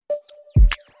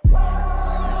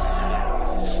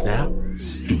Snap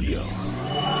Studios.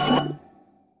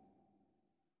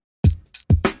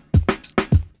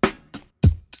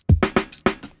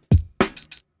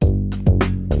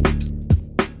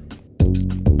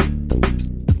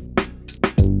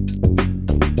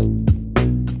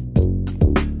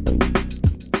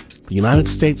 The United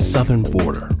States southern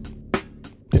border.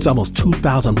 It's almost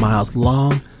 2,000 miles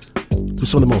long through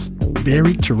some of the most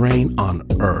varied terrain on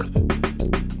Earth.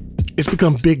 It's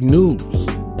become big news.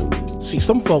 See,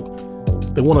 some folk,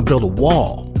 they want to build a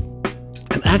wall,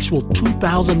 an actual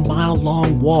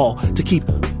 2,000-mile-long wall to keep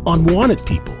unwanted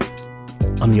people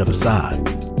on the other side.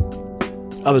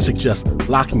 Others suggest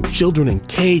locking children in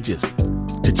cages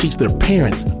to teach their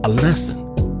parents a lesson.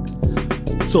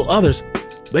 So others,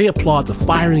 they applaud the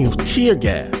firing of tear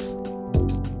gas,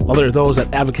 while there are those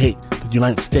that advocate that the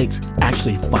United States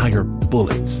actually fire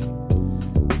bullets.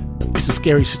 It's a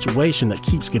scary situation that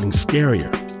keeps getting scarier.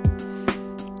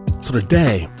 So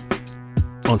today,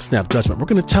 on Snap Judgment, we're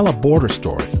going to tell a border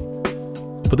story.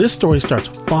 But this story starts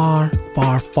far,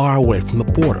 far, far away from the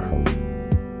border.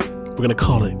 We're going to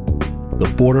call it The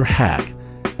Border Hack.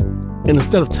 And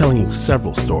instead of telling you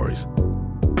several stories,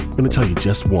 we're going to tell you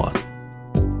just one.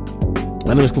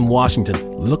 My name is Glenn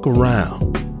Washington. Look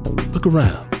around. Look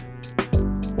around.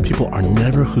 People are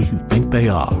never who you think they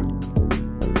are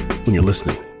when you're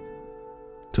listening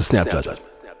to Snap Judgment.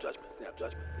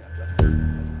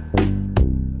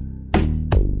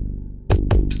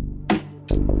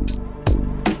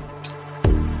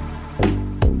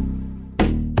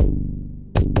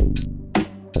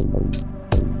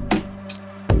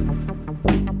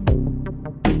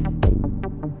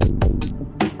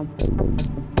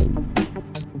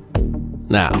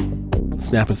 Now,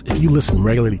 Snappers, if you listen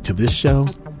regularly to this show,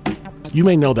 you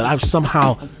may know that I've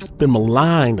somehow been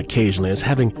maligned occasionally as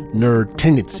having nerd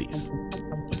tendencies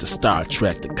with the Star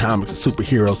Trek, the comics, the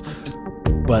superheroes.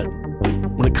 But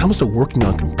when it comes to working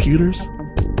on computers,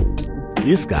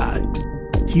 this guy,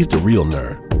 he's the real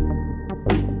nerd.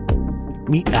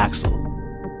 Meet Axel.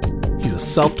 He's a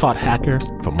self-taught hacker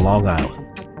from Long Island.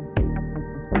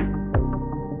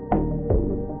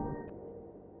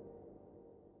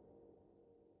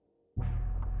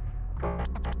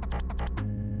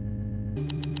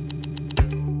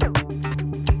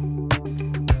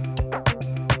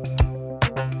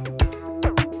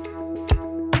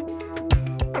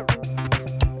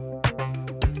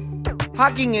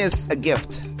 Hacking is a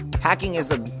gift. Hacking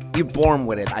is you're born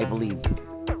with it, I believe.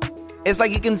 It's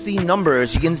like you can see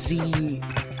numbers, you can see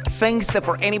things that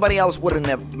for anybody else wouldn't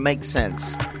have make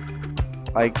sense.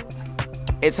 Like,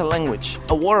 it's a language,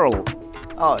 a world.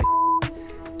 Oh,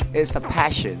 it's a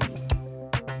passion.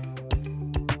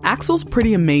 Axel's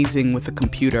pretty amazing with a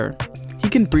computer. He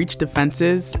can breach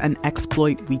defenses and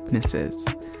exploit weaknesses.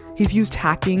 He's used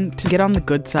hacking to get on the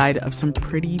good side of some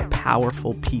pretty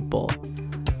powerful people.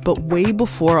 But way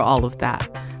before all of that,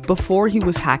 before he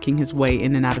was hacking his way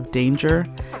in and out of danger,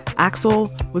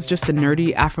 Axel was just a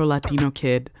nerdy Afro-Latino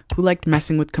kid who liked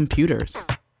messing with computers.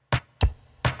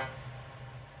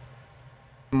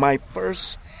 My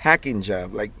first hacking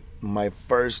job, like my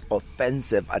first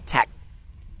offensive attack,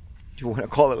 if you want to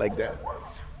call it like that,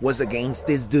 was against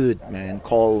this dude, man,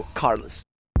 called Carlos.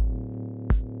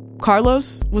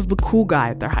 Carlos was the cool guy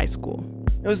at their high school.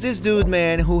 It was this dude,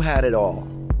 man, who had it all.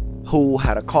 Who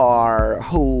had a car,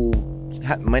 who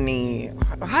had money,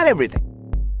 had everything.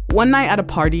 One night at a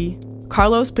party,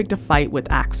 Carlos picked a fight with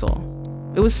Axel.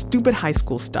 It was stupid high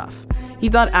school stuff. He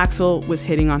thought Axel was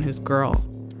hitting on his girl.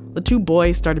 The two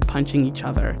boys started punching each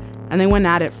other, and they went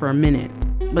at it for a minute.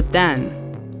 But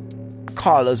then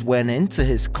Carlos went into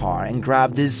his car and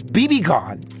grabbed his BB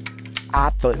gun. I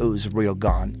thought it was a real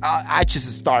gun. I just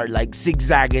started like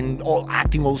zigzagging,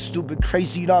 acting all stupid,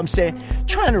 crazy, you know what I'm saying?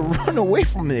 Trying to run away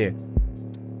from there.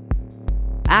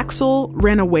 Axel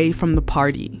ran away from the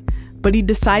party, but he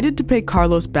decided to pay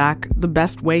Carlos back the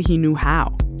best way he knew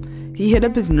how. He hit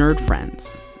up his nerd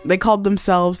friends. They called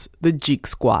themselves the Geek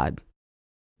Squad.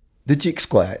 The Geek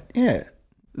Squad, yeah.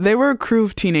 They were a crew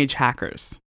of teenage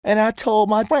hackers. And I told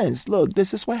my friends, look,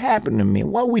 this is what happened to me.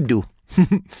 What we do?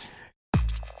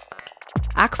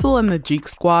 Axel and the Geek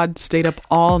Squad stayed up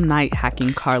all night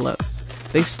hacking Carlos.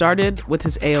 They started with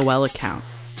his AOL account.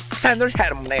 Sanders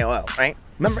had him on AOL, right?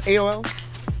 Remember AOL?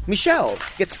 Michelle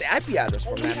gets the IP address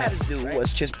from that. What we had to do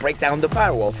was just break down the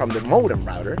firewall from the modem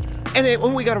router, and then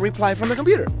when we got a reply from the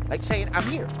computer, like saying, I'm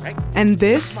here, right? And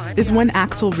this is when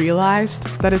Axel realized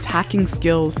that his hacking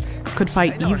skills could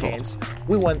fight evil.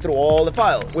 We went through all the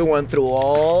files. We went through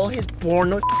all his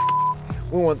porno.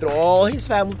 We went through all his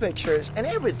family pictures and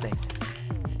everything.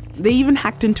 They even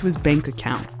hacked into his bank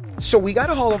account. So we got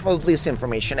a hold of all this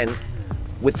information, and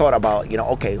we thought about,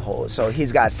 okay, so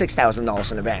he's got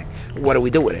 $6,000 in the bank. What do we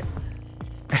do with it?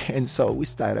 And so we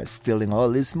started stealing all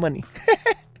this money.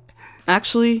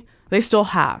 Actually, they still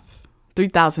have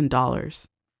 $3,000.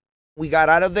 We got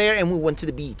out of there and we went to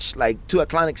the beach, like to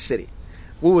Atlantic City.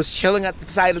 We was chilling at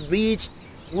the side of the beach.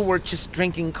 We were just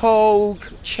drinking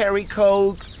Coke, cherry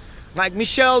Coke. Like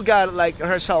Michelle got like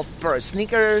herself a pair of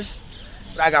sneakers.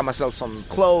 I got myself some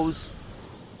clothes.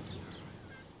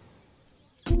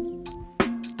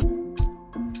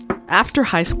 After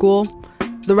high school,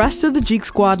 the rest of the Geek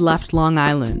Squad left Long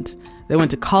Island. They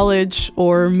went to college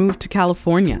or moved to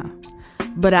California.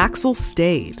 But Axel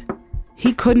stayed.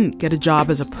 He couldn't get a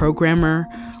job as a programmer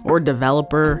or a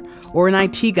developer or an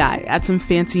IT guy at some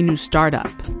fancy new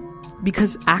startup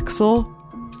because Axel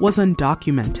was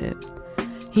undocumented.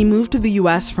 He moved to the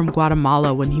US from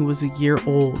Guatemala when he was a year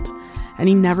old, and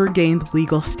he never gained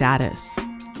legal status.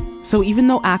 So even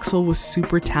though Axel was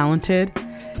super talented,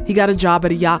 he got a job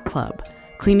at a yacht club,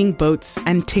 cleaning boats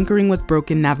and tinkering with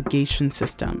broken navigation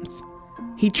systems.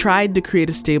 He tried to create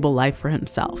a stable life for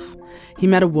himself. He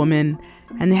met a woman,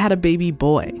 and they had a baby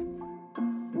boy.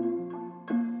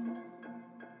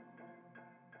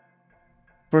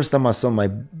 First time I saw my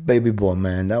baby boy,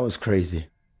 man, that was crazy.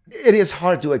 It is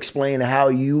hard to explain how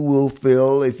you will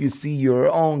feel if you see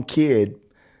your own kid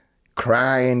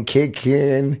crying,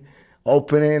 kicking,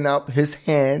 opening up his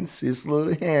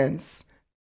little hands.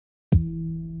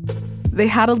 They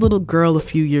had a little girl a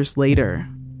few years later,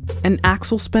 and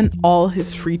Axel spent all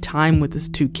his free time with his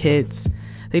two kids.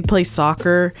 They'd play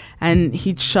soccer, and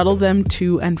he'd shuttle them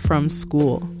to and from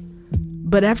school.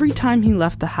 But every time he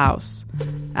left the house,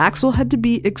 Axel had to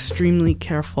be extremely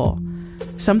careful.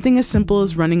 Something as simple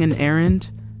as running an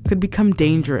errand could become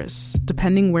dangerous,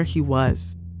 depending where he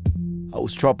was. I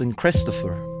was dropping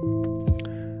Christopher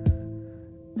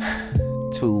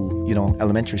to,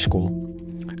 elementary school.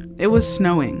 It was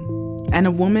snowing, and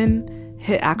a woman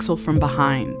hit Axel from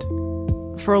behind.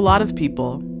 For a lot of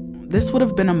people, this would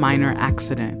have been a minor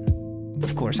accident.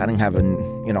 Of course, I didn't have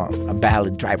a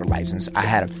valid driver license. I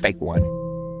had a fake one.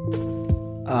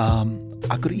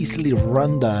 I could easily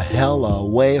run the hell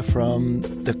away from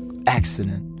the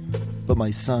accident, but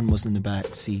my son was in the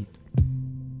back seat.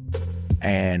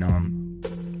 And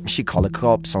she called the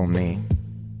cops on me.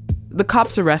 The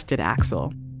cops arrested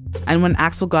Axel, and when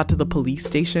Axel got to the police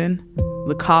station,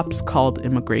 the cops called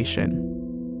immigration.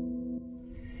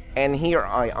 And here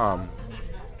I am.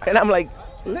 And I'm like,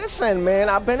 listen, man,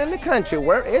 I've been in the country.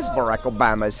 Where is Barack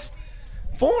Obama's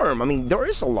form? I mean, there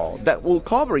is a law that will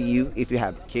cover you if you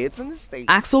have kids in the States.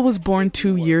 Axel was born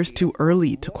 2 years too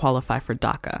early to qualify for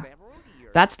DACA.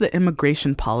 That's the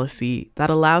immigration policy that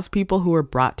allows people who are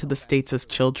brought to the States as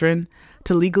children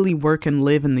to legally work and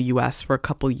live in the U.S. for a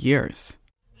couple years.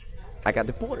 I got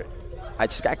deported. I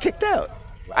just got kicked out.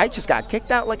 I just got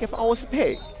kicked out like if I was a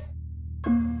pig.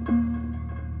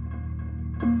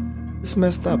 It's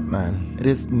messed up, man. It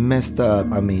is messed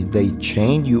up. I mean, they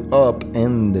chain you up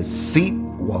in the seat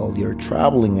while you're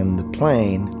traveling in the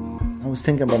plane. I was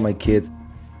thinking about my kids.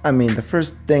 I mean, the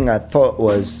first thing I thought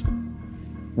was,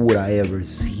 would I ever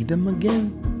see them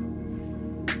again?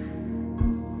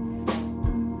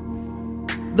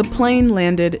 The plane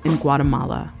landed in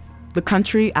Guatemala, the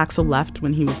country Axel left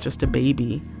when he was just a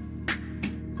baby.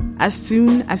 As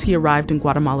soon as he arrived in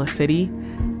Guatemala City,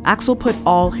 Axel put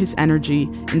all his energy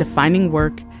into finding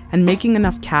work and making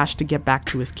enough cash to get back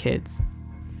to his kids.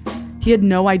 He had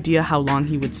no idea how long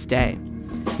he would stay.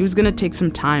 He was going to take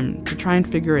some time to try and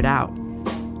figure it out.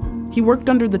 He worked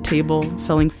under the table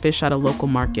selling fish at a local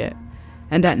market,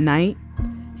 and at night,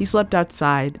 he slept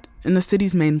outside in the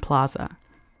city's main plaza.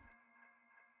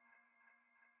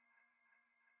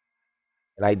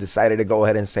 And I decided to go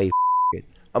ahead and say, it.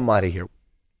 I'm out of here.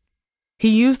 He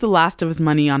used the last of his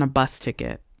money on a bus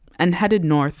ticket and headed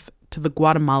north to the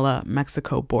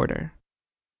Guatemala-Mexico border.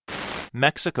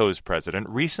 Mexico's president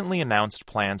recently announced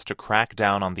plans to crack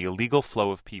down on the illegal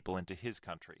flow of people into his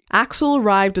country. Axel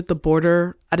arrived at the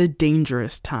border at a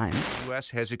dangerous time. The U.S.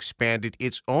 has expanded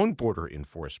its own border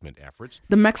enforcement efforts.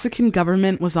 The Mexican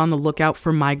government was on the lookout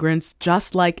for migrants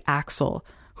just like Axel,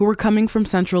 who were coming from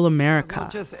Central America.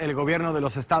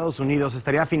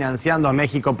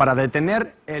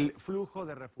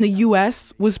 The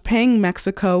U.S. was paying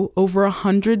Mexico over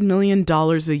 $100 million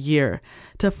a year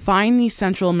to find these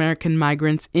Central American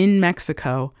migrants in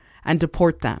Mexico and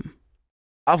deport them.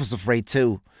 I was afraid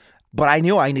too, but I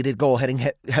knew I needed to go ahead and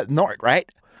head north, right?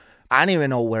 I didn't even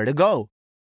know where to go.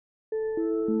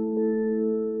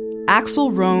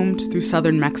 Axel roamed through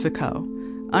southern Mexico,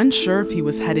 unsure if he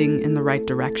was heading in the right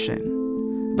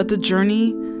direction. But the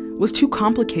journey was too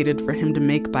complicated for him to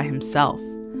make by himself.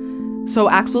 So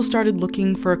Axel started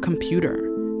looking for a computer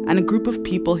and a group of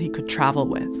people he could travel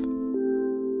with.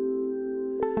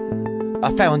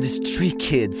 I found these 3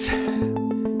 kids.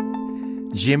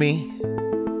 Jimmy,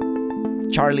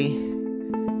 Charlie,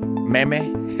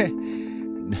 Meme.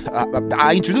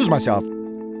 I introduced myself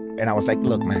and I was like,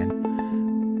 look,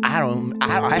 man,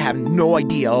 I have no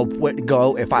idea of where to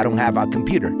go if I don't have a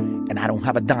computer and I don't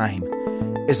have a dime.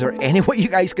 Is there any way you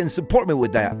guys can support me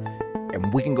with that?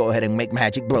 And we can go ahead and make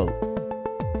magic blow.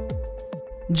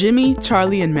 Jimmy,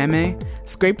 Charlie, and Meme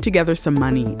scraped together some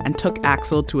money and took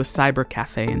Axel to a cyber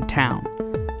cafe in town.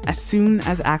 As soon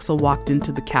as Axel walked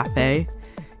into the cafe,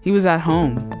 he was at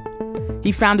home.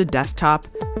 He found a desktop,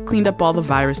 cleaned up all the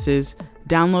viruses,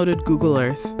 downloaded Google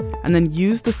Earth, and then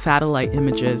used the satellite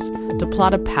images to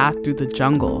plot a path through the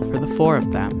jungle for the 4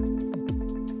 of them.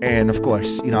 And of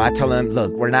course, I tell them,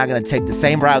 look, we're not going to take the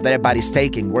same route that everybody's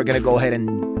taking. We're going to go ahead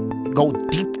and go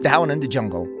deep down in the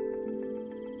jungle.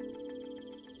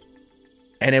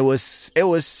 And it was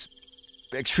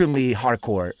extremely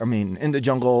hardcore. I mean, in the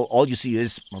jungle, all you see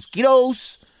is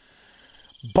mosquitoes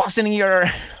buzzing in your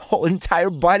whole entire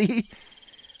body,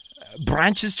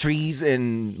 branches, trees,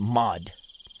 and mud.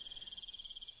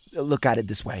 Look at it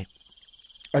this way.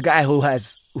 A guy who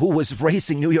was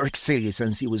raised in New York City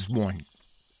since he was born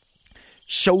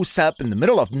shows up in the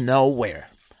middle of nowhere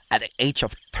at the age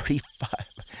of 35.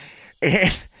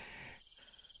 And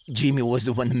Jimmy was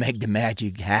the one to make the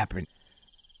magic happen.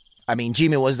 I mean,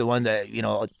 Jimmy was the one that,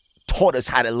 taught us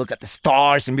how to look at the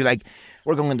stars and be like,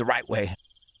 we're going the right way.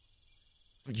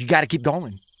 You got to keep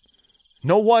going.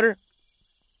 No water.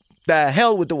 The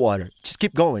hell with the water. Just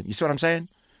keep going. You see what I'm saying?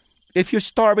 If you're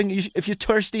starving, if you're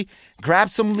thirsty, grab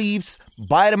some leaves,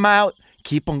 bite them out,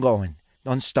 keep on going.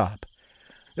 Don't stop.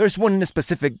 There's one in a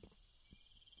specific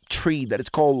tree that it's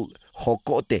called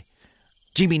jocote.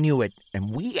 Jimmy knew it,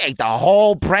 and we ate the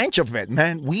whole branch of it,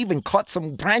 man. We even cut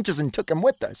some branches and took them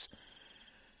with us.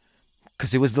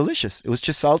 Because it was delicious. It was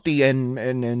just salty and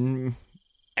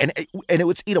it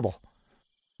was eatable.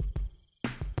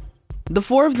 The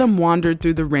 4 of them wandered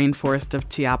through the rainforest of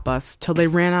Chiapas till they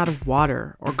ran out of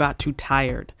water or got too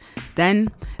tired. Then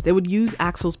they would use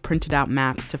Axel's printed out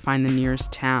maps to find the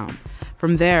nearest town.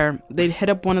 From there, they'd hit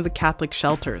up one of the Catholic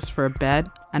shelters for a bed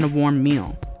and a warm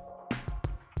meal.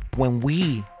 When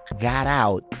we got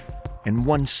out in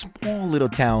one small little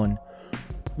town,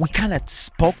 we kind of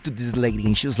spoke to this lady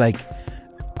and she was like,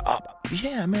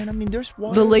 yeah, man, I mean, there's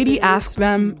water. The lady asked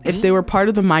them if they were part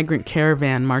of the migrant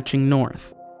caravan marching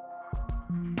north.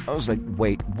 I was like,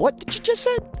 wait, what did you just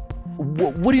say?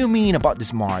 What do you mean about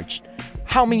this march?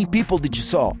 How many people did you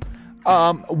saw?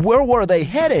 Where were they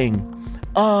heading?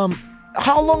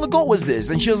 How long ago was this?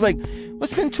 And she was like, well,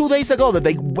 it's been 2 days ago that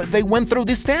they went through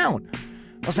this town.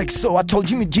 I was like, so I told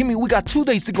Jimmy, we got 2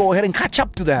 days to go ahead and catch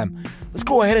up to them. Let's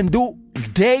go ahead and do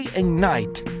day and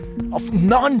night of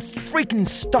non-freaking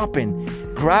stopping.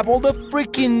 Grab all the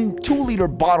freaking 2-liter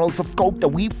bottles of Coke that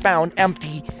we found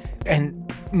empty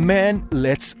and, man,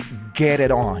 let's get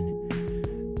it on.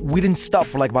 We didn't stop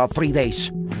for like about 3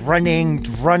 days. Running,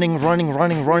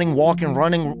 walking,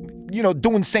 running,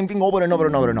 doing the same thing over and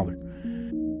over.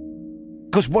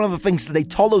 Because one of the things that they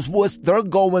told us was they're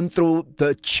going through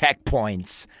the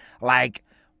checkpoints, like,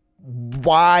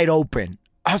 wide open.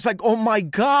 I was like, oh my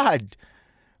God.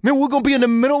 Man, we're going to be in the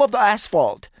middle of the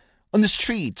asphalt, on the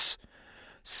streets,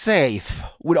 safe,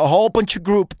 with a whole bunch of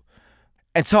group.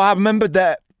 And so I remember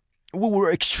that we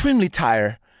were extremely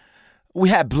tired. We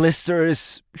had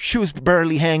blisters, shoes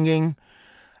barely hanging.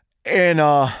 And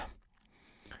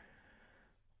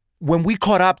when we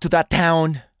caught up to that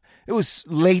town, it was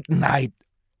late night,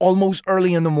 almost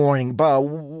early in the morning, about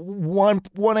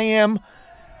 1 a.m.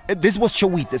 This was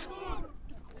Chahuites.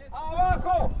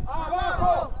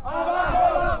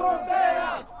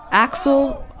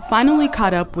 Axel finally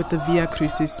caught up with the Via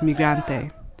Crucis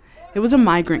Migrante. It was a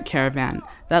migrant caravan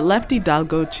that left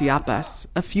Hidalgo, Chiapas,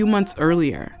 a few months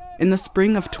earlier, in the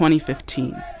spring of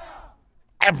 2015.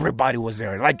 Everybody was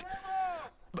there. Like,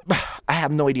 I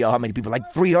have no idea how many people,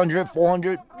 like 300,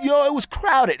 400. It was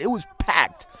crowded. It was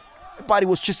packed. Everybody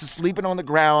was just sleeping on the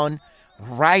ground,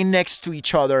 right next to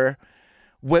each other,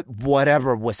 with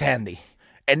whatever was handy.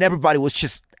 And everybody was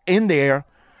just in there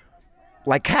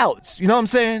like cows. You know what I'm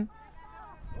saying?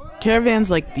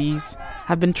 Caravans like these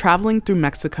have been traveling through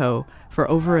Mexico for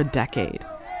over a decade,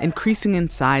 increasing in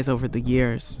size over the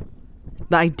years.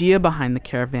 The idea behind the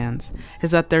caravans is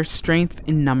that there's strength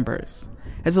in numbers.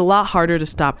 It's a lot harder to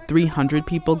stop 300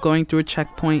 people going through a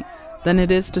checkpoint than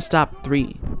it is to stop 3.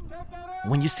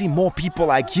 When you see more people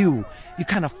like you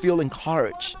kind of feel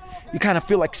encouraged. You kind of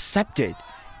feel accepted.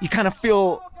 You kind of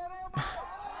feel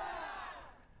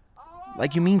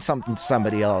like you mean something to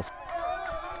somebody else.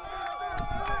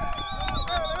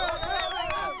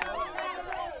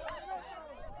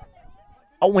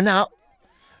 I went out,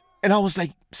 and I was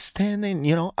like standing,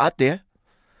 out there.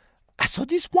 I saw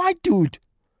this white dude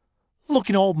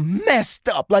looking all messed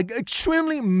up, like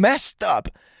extremely messed up,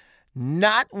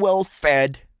 not well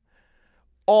fed,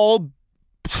 all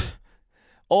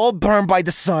burned by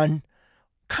the sun,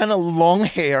 kind of long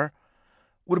hair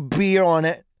with a beard on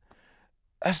it.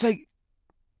 I was like,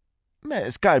 man,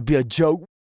 it's got to be a joke.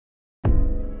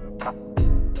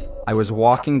 I was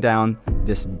walking down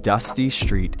this dusty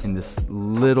street in this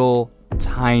little,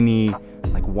 tiny,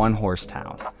 like one-horse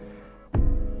town.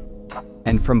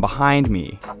 And from behind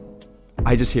me,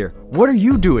 I just hear, "What are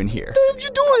you doing here?" What you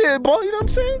doing here, boy? You know what I'm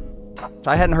saying?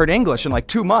 I hadn't heard English in like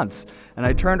 2 months. And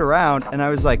I turned around and I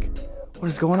was like, what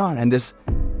is going on? And this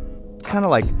kind of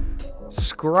like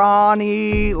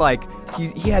scrawny, like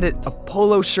he had a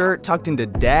polo shirt tucked into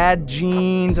dad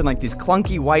jeans and like these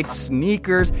clunky white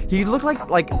sneakers. He looked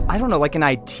like I don't know, like an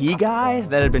IT guy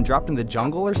that had been dropped in the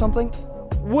jungle or something.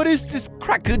 What is this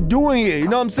cracker doing here? You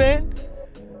know what I'm saying?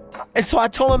 And so I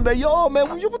told him that, yo, man,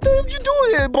 what the hell you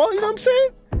doing here, boy? You know what I'm saying?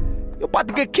 You're about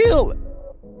to get killed.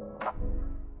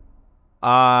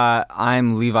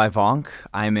 I'm Levi Vonk.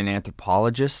 I'm an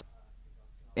anthropologist.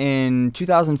 In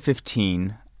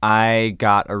 2015, I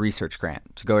got a research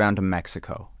grant to go down to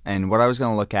Mexico. And what I was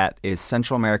going to look at is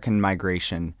Central American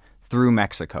migration through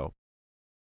Mexico.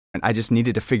 And I just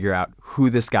needed to figure out who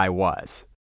this guy was.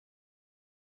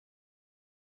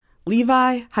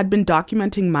 Levi had been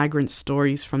documenting migrant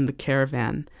stories from the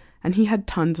caravan, and he had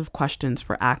tons of questions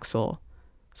for Axel.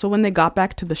 So when they got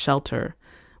back to the shelter,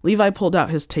 Levi pulled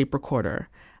out his tape recorder,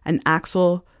 and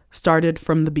Axel started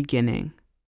from the beginning.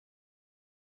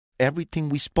 Everything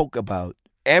we spoke about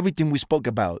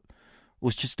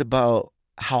was just about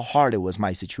how hard it was,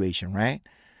 my situation, right?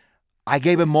 I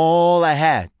gave him all I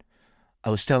had. I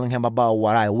was telling him about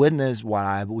what I witnessed, what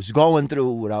I was going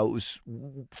through, what I was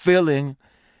feeling.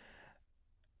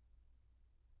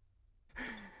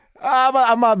 I'm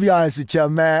going to be honest with you,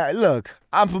 man. Look,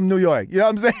 I'm from New York. You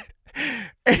know what I'm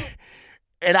saying?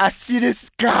 And I see this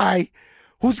guy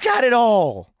who's got it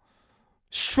all,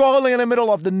 struggling in the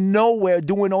middle of the nowhere,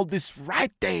 doing all these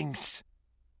right things,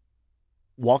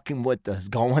 walking with us,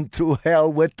 going through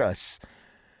hell with us,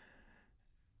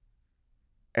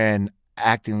 and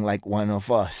acting like one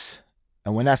of us.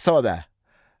 And when I saw that,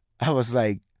 I was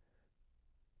like,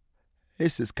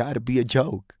 this has got to be a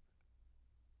joke.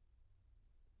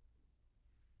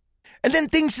 And then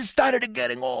things started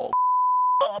getting all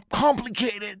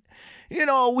complicated. You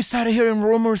know, we started hearing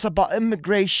rumors about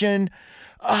immigration,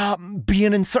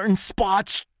 being in certain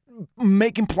spots,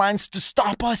 making plans to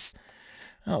stop us.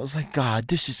 I was like, God,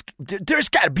 there's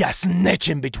got to be a snitch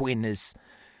in between this.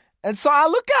 And so I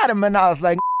look at him and I was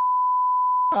like,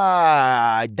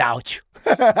 I doubt you.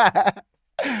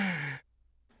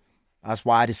 That's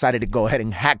why I decided to go ahead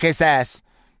and hack his ass.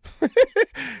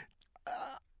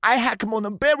 I hack him on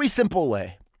a very simple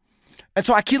way. And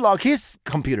so I keylog his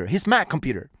computer, his Mac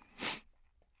computer.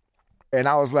 And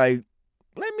I was like,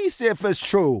 let me see if it's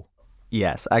true.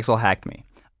 Yes, Axel hacked me.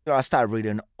 I started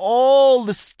reading all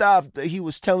the stuff that he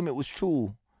was telling me was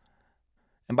true.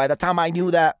 And by the time I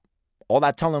knew that, all I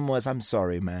told him was, I'm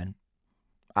sorry, man.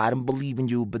 I don't believe in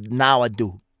you, but now I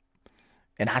do.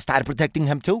 And I started protecting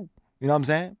him too. You know what I'm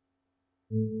saying?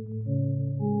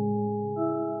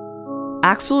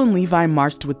 Axel and Levi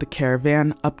marched with the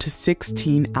caravan up to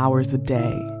 16 hours a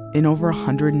day in over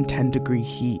 110-degree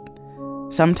heat.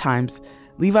 Sometimes,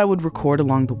 Levi would record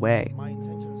along the way. My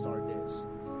intentions are this.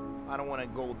 I don't want to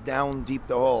go down deep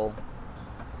the hole,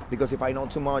 because if I know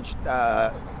too much,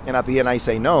 and at the end I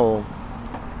say no,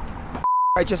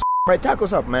 I just my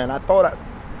tacos up, man. I thought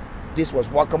this was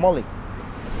guacamole.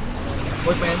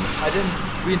 Look,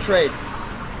 man, we in trade.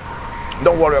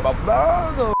 Don't worry about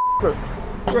that.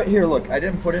 It's right here, look. I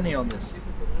didn't put any on this.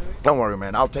 Don't worry,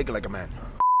 man. I'll take it like a man.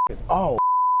 Oh.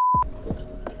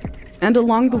 And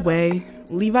along the way,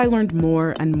 Levi learned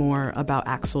more and more about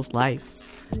Axel's life.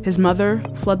 His mother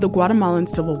fled the Guatemalan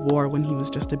Civil War when he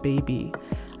was just a baby,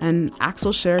 and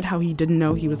Axel shared how he didn't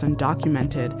know he was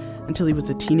undocumented until he was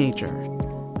a teenager.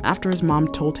 After his mom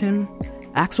told him,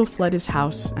 Axel fled his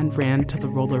house and ran to the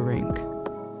roller rink.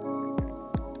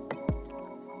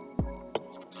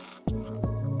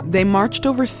 They marched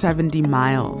over 70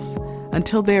 miles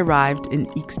until they arrived in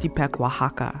Ixtepec,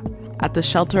 Oaxaca, at the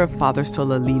shelter of Father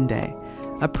Solalinde,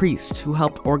 a priest who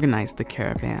helped organize the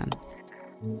caravan.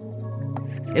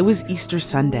 It was Easter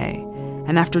Sunday,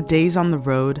 and after days on the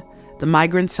road, the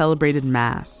migrants celebrated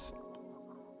Mass.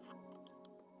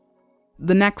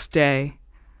 The next day,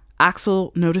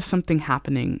 Axel noticed something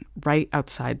happening right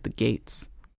outside the gates.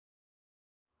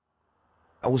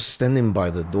 I was standing by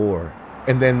the door,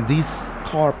 and then this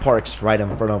car parks right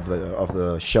in front of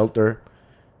the shelter.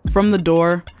 From the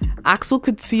door, Axel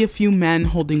could see a few men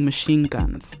holding machine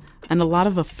guns and a lot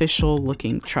of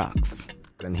official-looking trucks.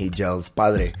 And he yells,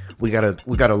 "Padre, we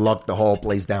gotta lock the whole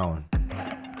place down."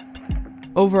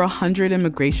 Over 100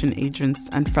 immigration agents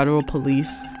and federal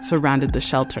police surrounded the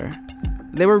shelter.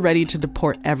 They were ready to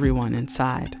deport everyone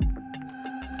inside.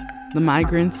 The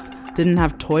migrants didn't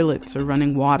have toilets or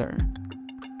running water.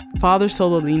 Father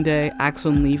Solalinde,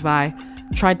 Axel and Levi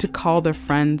tried to call their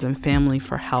friends and family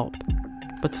for help,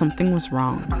 but something was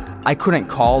wrong. I couldn't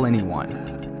call anyone.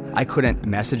 I couldn't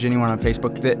message anyone on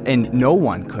Facebook, and no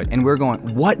one could. And we're going,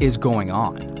 what is going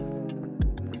on?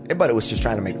 Everybody was just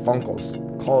trying to make phone calls.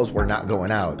 Calls were not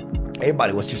going out.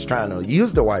 Everybody was just trying to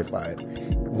use the Wi-Fi.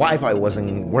 Wi-Fi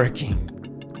wasn't working.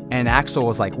 And Axel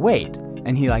was like, wait.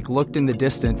 And he looked in the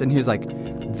distance and he was like,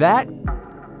 that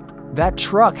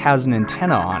truck has an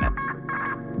antenna on it.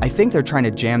 I think they're trying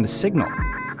to jam the signal.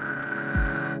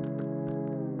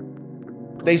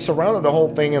 They surrounded the whole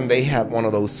thing, and they had one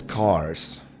of those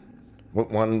cars with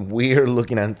one weird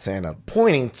looking antenna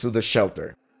pointing to the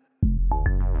shelter.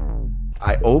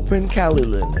 I opened Kali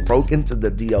Linux, broke into the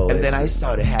DOS, and then I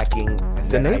started hacking.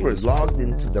 The neighbors logged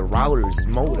into the router's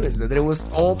modem. That it was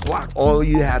all blocked. All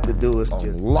you had to do was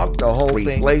just lock the whole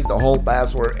thing, replace the whole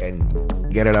password,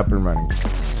 and get it up and running.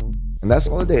 And that's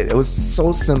all it did. It was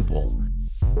so simple.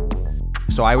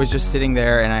 So I was just sitting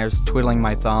there and I was twiddling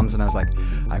my thumbs and I was like,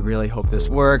 I really hope this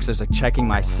works. I was checking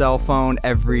my cell phone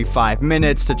every 5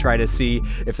 minutes to try to see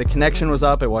if the connection was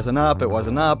up. It wasn't up, it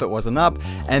wasn't up, it wasn't up.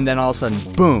 And then all of a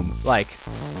sudden, boom, a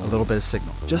little bit of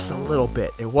signal. Just a little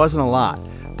bit. It wasn't a lot.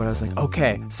 But I was like,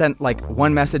 okay, sent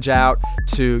one message out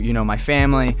to, my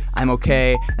family, I'm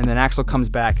okay. And then Axel comes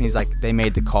back and he's like, they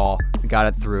made the call, got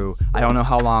it through. I don't know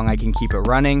how long I can keep it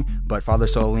running, but Father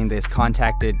Solalinde has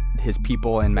contacted his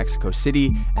people in Mexico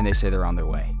City and they say they're on their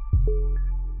way.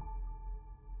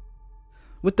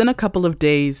 Within a couple of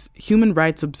days, human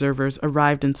rights observers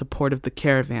arrived in support of the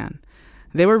caravan.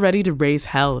 They were ready to raise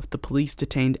hell if the police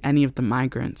detained any of the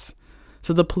migrants.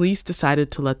 So the police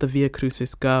decided to let the Via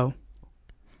Crucis go.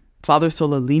 Father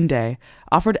Solalinde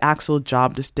offered Axel a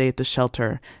job to stay at the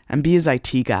shelter and be his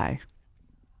IT guy.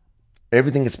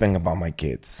 Everything has been about my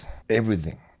kids.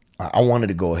 Everything. I wanted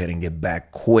to go ahead and get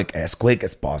back quick as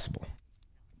possible.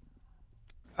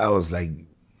 I was like,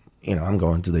 I'm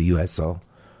going to the U.S., so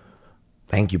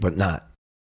thank you, but not.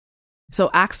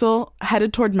 So Axel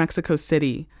headed toward Mexico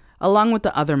City, along with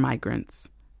the other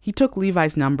migrants. He took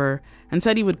Levi's number and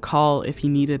said he would call if he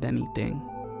needed anything.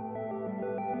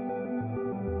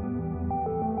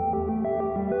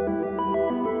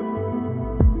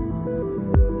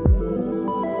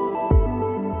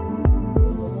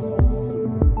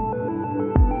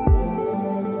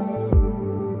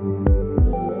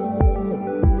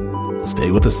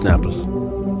 Stay with the Snappers.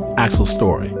 Axel's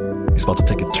story is about to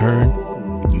take a turn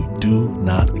you do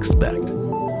not expect.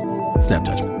 Snap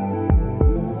Judgment.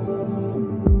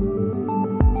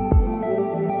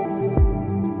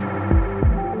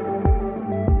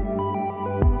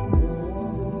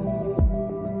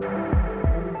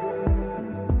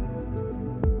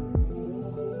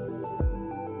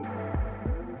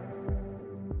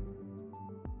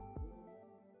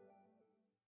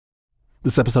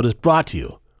 This episode is brought to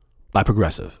you by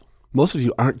Progressive. Most of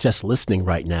you aren't just listening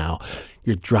right now.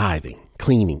 You're driving,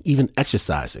 cleaning, even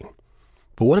exercising.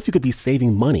 But what if you could be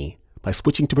saving money by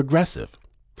switching to Progressive?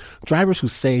 Drivers who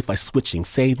save by switching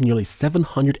save nearly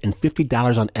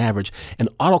 $750 on average, and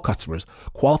auto customers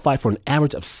qualify for an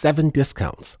average of 7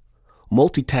 discounts.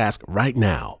 Multitask right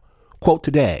now. Quote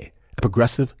today at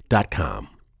Progressive.com.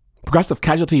 Progressive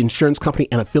Casualty Insurance Company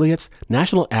and affiliates,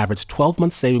 national average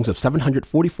 12-month savings of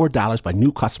 $744 by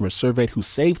new customers surveyed who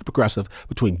saved Progressive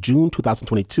between June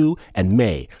 2022 and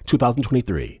May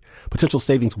 2023. Potential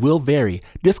savings will vary.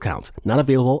 Discounts not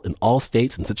available in all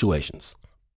states and situations.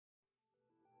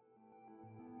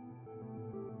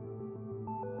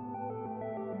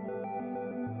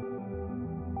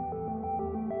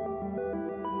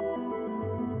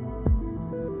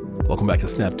 Welcome back to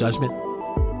Snap Judgment.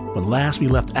 When last we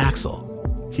left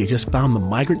Axel, he had just found the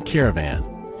migrant caravan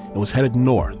and was headed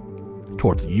north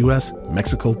towards the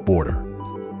U.S.-Mexico border.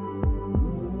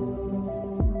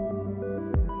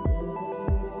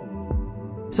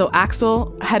 So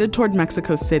Axel headed toward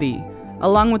Mexico City,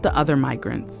 along with the other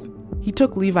migrants. He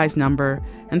took Levi's number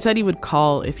and said he would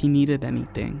call if he needed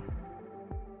anything.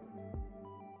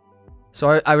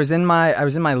 So I was in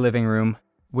my living room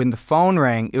when the phone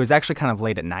rang. It was actually kind of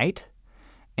late at night.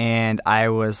 And I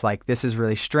was like, this is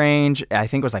really strange. I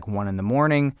think it was like 1 a.m.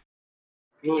 Can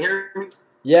you hear me?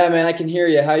 Yeah, man, I can hear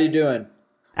you. How you doing?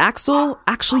 Axel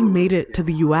actually made it to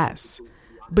the U.S.,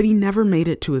 but he never made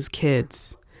it to his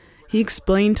kids. He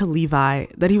explained to Levi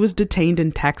that he was detained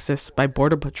in Texas by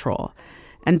Border Patrol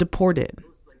and deported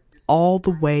all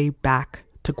the way back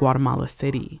to Guatemala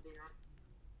City.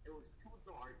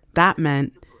 That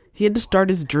meant he had to start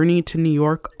his journey to New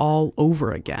York all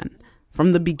over again,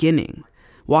 from the beginning,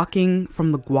 walking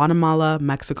from the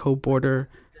Guatemala-Mexico border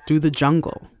through the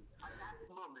jungle.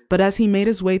 But as he made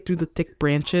his way through the thick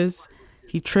branches,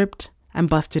 he tripped and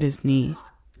busted his knee.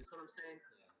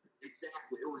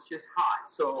 Exactly. It was just hot.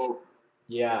 So,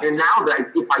 Yeah. and now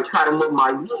that if I try to move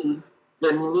my knee,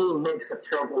 the knee makes a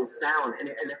terrible sound, and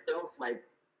it feels like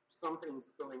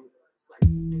something's going. It's like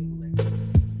spinning.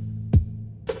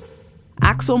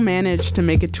 Axel managed to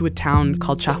make it to a town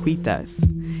called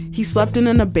Chahuitas. He slept in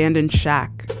an abandoned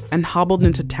shack and hobbled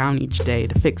into town each day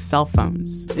to fix cell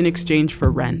phones in exchange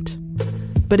for rent.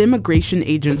 But immigration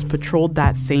agents patrolled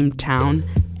that same town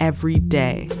every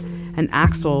day, and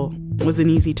Axel was an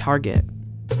easy target.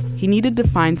 He needed to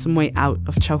find some way out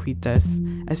of Chahuitas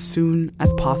as soon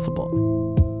as possible.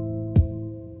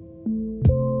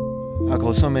 I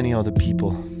called so many other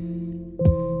people.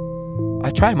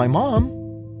 I tried my mom,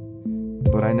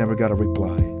 but I never got a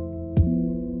reply.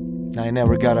 I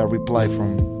never got a reply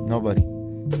from nobody.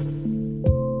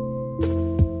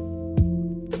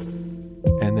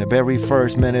 And the very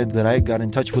first minute that I got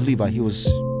in touch with Levi, he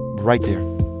was right there.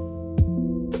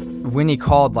 When he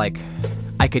called, like,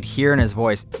 I could hear in his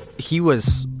voice, he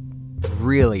was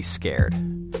really scared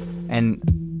and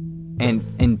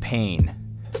in pain.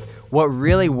 What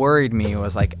really worried me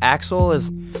was, like, Axel is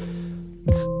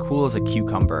cool as a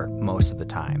cucumber most of the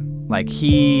time. Like,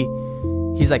 he's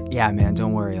like, yeah, man,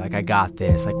 don't worry. Like, I got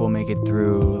this. Like, we'll make it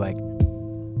through. Like,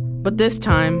 But this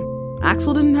time,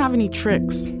 Axel didn't have any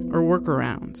tricks or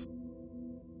workarounds.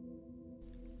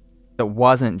 it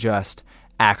wasn't just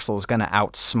Axel's gonna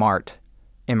outsmart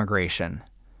immigration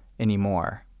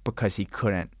anymore because he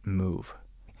couldn't move.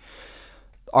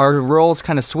 Our roles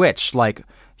kind of switched. Like,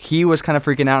 he was kind of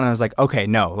freaking out, and I was like, okay,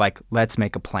 no, like, let's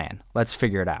make a plan. Let's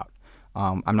figure it out.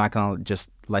 I'm not gonna just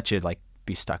let you, like,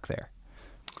 be stuck there.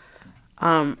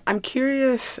 I'm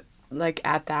curious, like,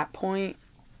 at that point,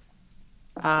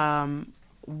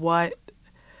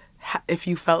 if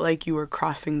you felt like you were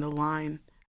crossing the line.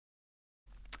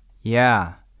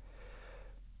 Yeah.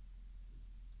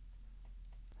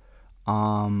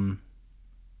 A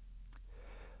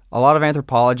lot of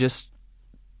anthropologists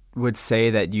would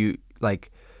say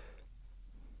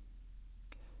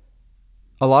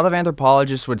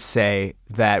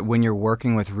that when you're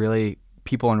working with really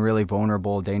people in really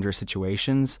vulnerable, dangerous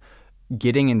situations,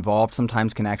 getting involved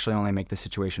sometimes can actually only make the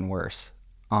situation worse.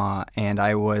 And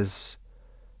I was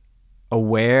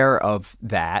aware of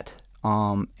that,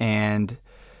 and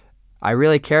I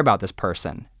really care about this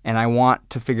person, and I want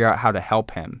to figure out how to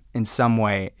help him in some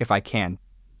way if I can.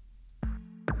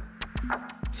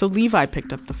 So Levi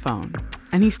picked up the phone,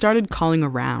 and he started calling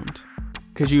around.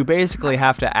 Because you basically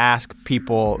have to ask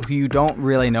people who you don't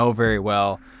really know very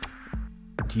well,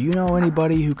 do you know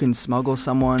anybody who can smuggle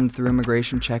someone through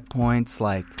immigration checkpoints?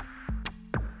 Like,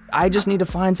 I just need to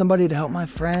find somebody to help my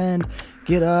friend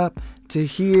get up to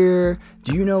here.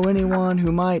 Do you know anyone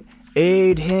who might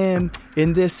aid him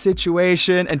in this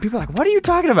situation? And people are like, what are you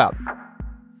talking about?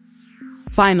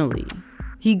 Finally,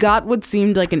 he got what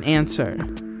seemed like an answer.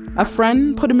 A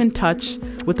friend put him in touch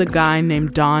with a guy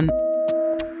named Don.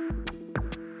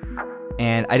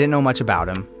 And I didn't know much about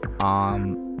him,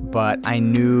 but I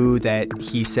knew that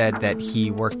he said that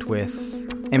he worked with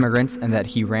immigrants and that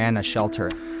he ran a shelter.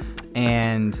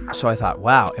 And so I thought,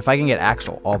 wow, if I can get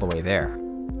Axel all the way there,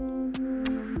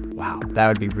 wow, that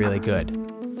would be really good.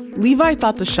 Levi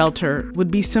thought the shelter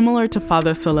would be similar to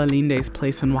Father Solalinde's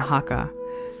place in Oaxaca,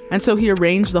 and so he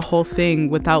arranged the whole thing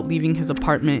without leaving his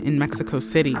apartment in Mexico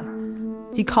City.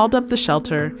 He called up the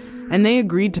shelter, and they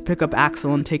agreed to pick up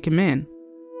Axel and take him in.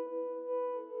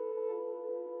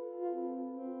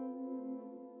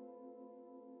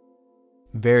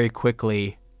 Very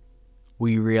quickly,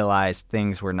 we realized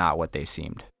things were not what they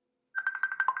seemed.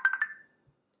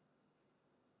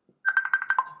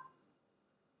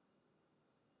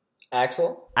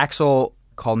 Axel? Axel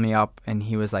called me up, and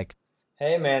he was like,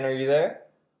 Hey, man, are you there?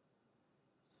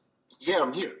 Yeah,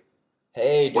 I'm here.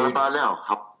 Hey, dude. What about now?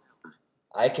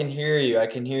 I can hear you. I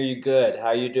can hear you good.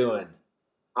 How you doing?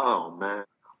 Oh, man.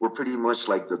 We're pretty much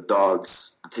like the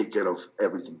dogs take care of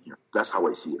everything here. That's how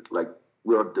I see it. Like,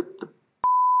 we're the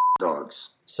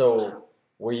dogs. So,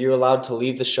 were you allowed to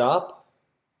leave the shop?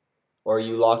 Or are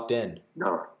you locked in?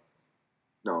 No,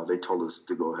 they told us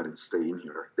to go ahead and stay in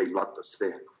here. They locked us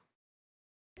in.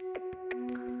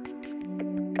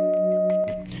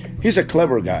 He's a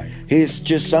clever guy. He's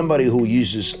just somebody who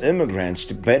uses immigrants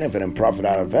to benefit and profit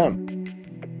out of them.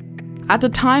 At the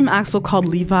time Axel called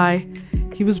Levi,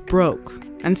 he was broke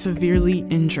and severely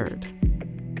injured.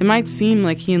 It might seem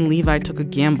like he and Levi took a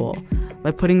gamble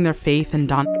by putting their faith in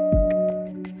Don.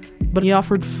 But he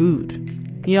offered food,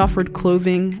 he offered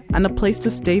clothing, and a place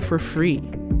to stay for free.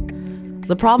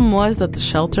 The problem was that the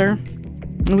shelter,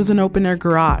 it was an open-air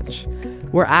garage,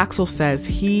 where Axel says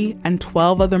he and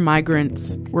 12 other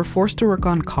migrants were forced to work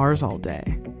on cars all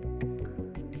day.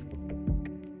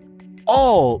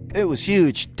 Oh, it was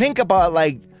huge. Think about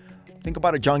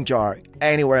a junkyard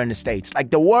anywhere in the States.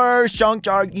 Like the worst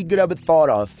junkyard you could ever thought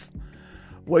of.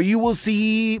 Where you will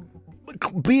see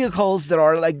vehicles that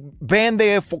are like been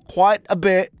there for quite a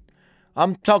bit.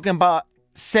 I'm talking about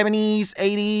 70s,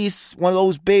 80s, one of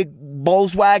those big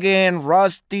Volkswagen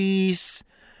Rusties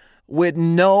with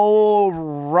no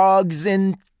rugs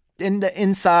in the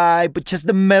inside, but just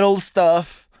the metal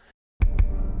stuff.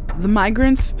 The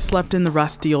migrants slept in the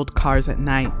rusty old cars at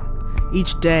night.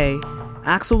 Each day,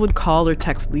 Axel would call or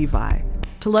text Levi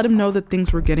to let him know that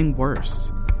things were getting worse.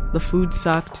 The food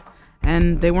sucked,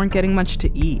 and they weren't getting much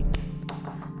to eat.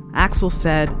 Axel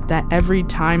said that every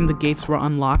time the gates were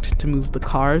unlocked to move the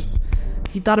cars,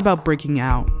 he thought about breaking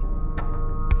out.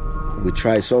 We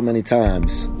tried so many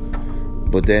times,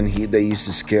 but then they used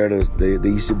to scare us. They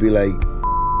used to be like,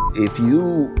 if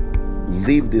you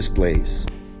leave this place,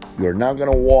 you're not going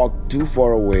to walk too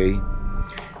far away,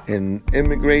 and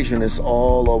immigration is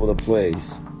all over the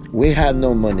place. We had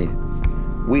no money.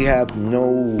 We had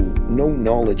no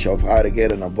knowledge of how to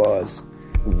get on a bus.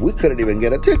 We couldn't even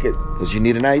get a ticket because you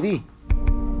need an ID.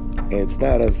 It's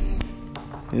not as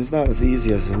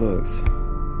easy as it looks.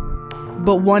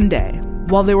 But one day,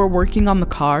 while they were working on the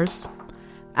cars,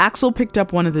 Axel picked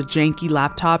up one of the janky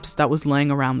laptops that was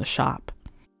laying around the shop.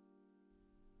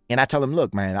 And I tell him,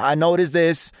 look, man, I noticed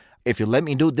this. If you let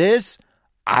me do this,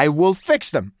 I will fix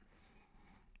them.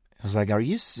 I was like, are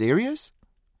you serious?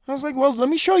 I was like, well, let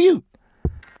me show you.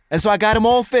 And so I got them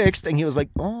all fixed. And he was like,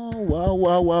 oh,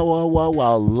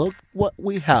 wow, look what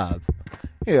we have.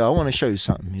 Here, I want to show you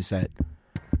something. He said,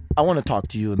 I want to talk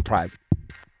to you in private.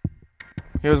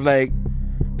 He was like,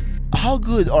 how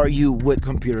good are you with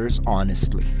computers,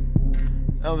 honestly?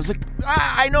 I was like,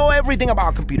 I know everything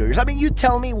about computers. I mean, you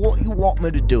tell me what you want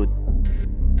me to do.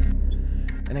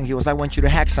 And then he was like, I want you to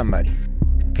hack somebody.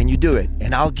 Can you do it?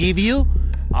 And I'll give you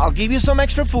some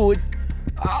extra food.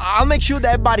 I'll make sure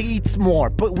that everybody eats more.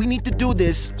 But we need to do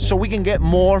this so we can get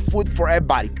more food for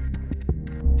everybody.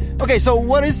 Okay, so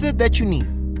what is it that you need?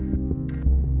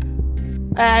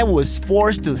 I was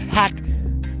forced to hack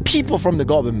people from the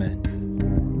government.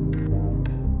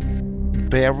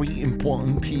 Very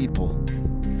important people.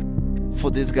 For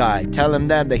this guy, telling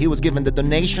them that he was giving the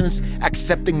donations,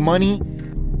 accepting money.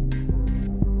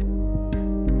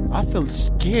 I felt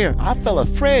scared. I felt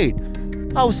afraid.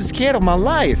 I was scared of my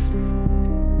life.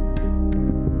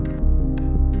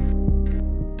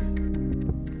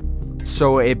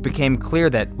 So it became clear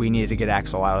that we needed to get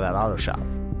Axel out of that auto shop.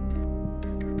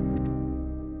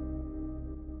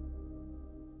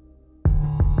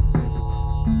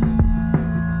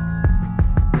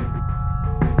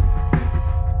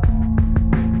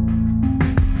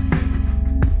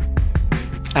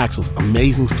 Axel's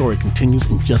amazing story continues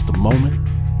in just a moment.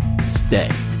 Stay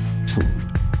tuned.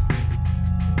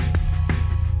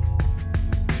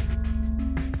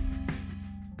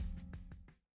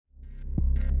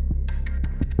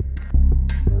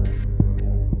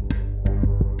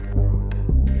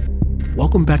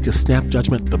 Welcome back to Snap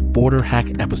Judgment, the Border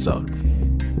Hack episode.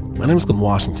 My name is Glenn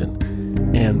Washington,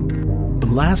 and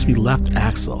when last we left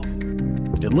Axel,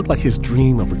 it looked like his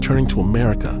dream of returning to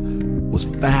America was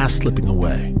fast slipping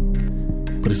away.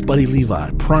 But his buddy Levi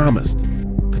promised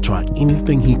to try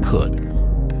anything he could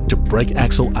to break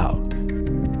Axel out.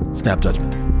 Snap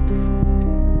Judgment.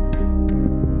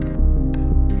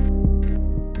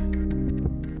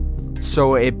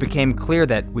 So it became clear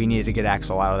that we needed to get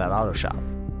Axel out of that auto shop.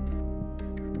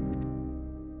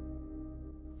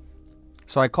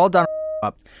 So I called Don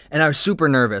up, and I was super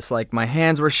nervous. Like, my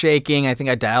hands were shaking. I think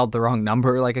I dialed the wrong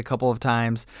number like a couple of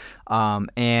times.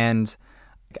 And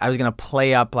I was going to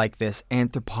play up like this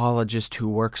anthropologist who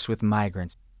works with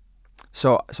migrants.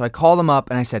 So I called him up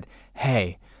and I said,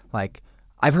 hey, like,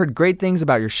 I've heard great things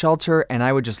about your shelter, and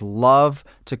I would just love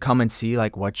to come and see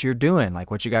like what you're doing, like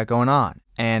what you got going on.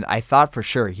 And I thought for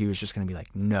sure he was just going to be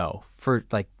like, no.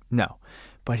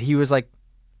 But he was like,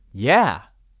 yeah,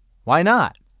 why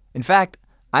not? In fact,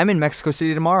 I'm in Mexico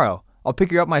City tomorrow. I'll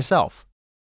pick you up myself.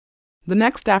 The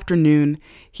next afternoon,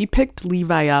 he picked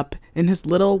Levi up in his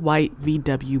little white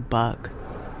VW Bug.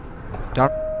 Don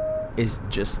is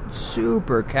just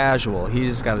super casual. He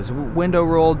just got his window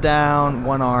rolled down,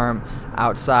 one arm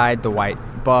outside the white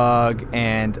Bug,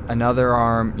 and another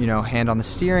arm, hand on the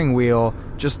steering wheel,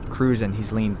 just cruising.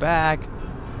 He's leaned back.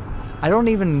 I don't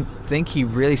even think he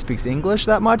really speaks English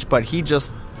that much, but he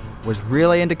just was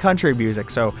really into country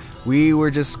music, so we were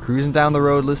just cruising down the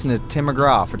road listening to Tim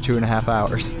McGraw for 2.5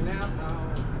 hours.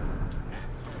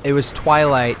 It was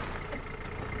twilight,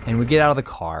 and we get out of the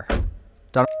car.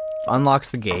 Don unlocks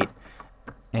the gate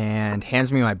and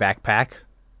hands me my backpack,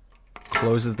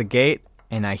 closes the gate,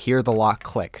 and I hear the lock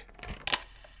click.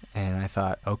 And I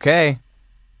thought, okay,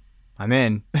 I'm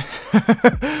in.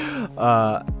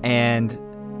 And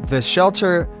the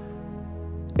shelter,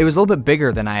 it was a little bit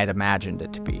bigger than I had imagined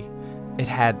it to be. It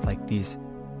had like these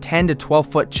 10 to 12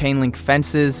 foot chain link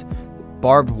fences,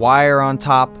 barbed wire on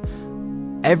top.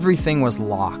 Everything was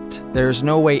locked. There's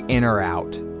no way in or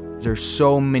out. There's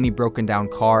so many broken down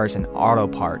cars and auto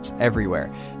parts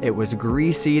everywhere. It was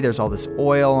greasy. There's all this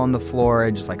oil on the floor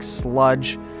and just like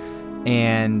sludge.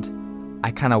 And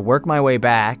I kind of work my way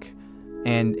back,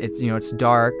 and it's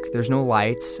dark. There's no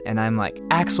lights, and I'm like,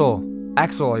 Axel,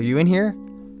 are you in here?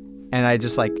 And I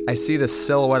just I see the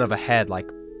silhouette of a head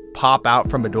pop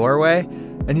out from a doorway,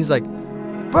 and he's like,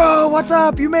 bro, what's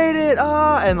up? You made it!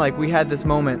 And we had this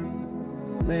moment.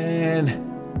 Man,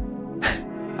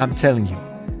 I'm telling you,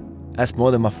 that's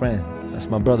more than my friend. That's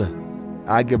my brother.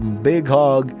 I give him a big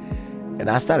hug,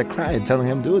 and I started crying, telling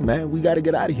him, dude, man, we got to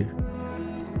get out of here.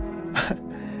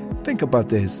 Think about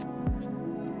this.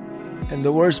 In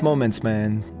the worst moments,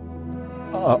 man,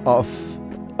 of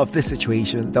this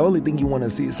situation, the only thing you want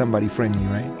to see is somebody friendly,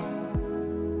 right?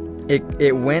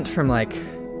 It went from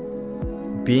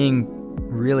being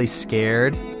really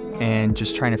scared and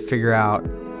just trying to figure out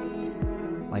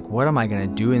what am I gonna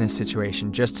do in this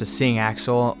situation, just to seeing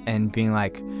Axel and being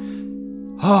we're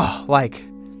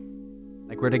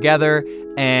together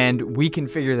and we can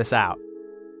figure this out.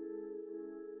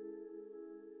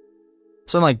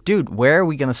 So I'm like, dude, where are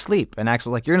we going to sleep? And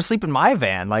Axel's like, you're going to sleep in my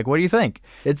van. What do you think?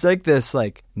 It's this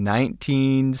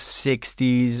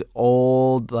 1960s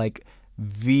old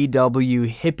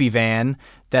VW hippie van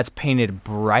that's painted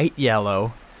bright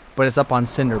yellow, but it's up on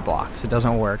cinder blocks. It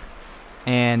doesn't work.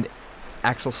 And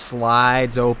Axel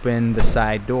slides open the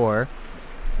side door,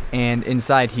 and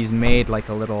inside he's made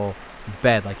a little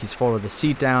bed. He's folded the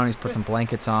seat down, he's put some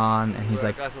blankets on, and he's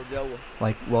like,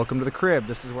 welcome to the crib,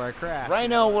 this is where I crash. Right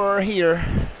now we're here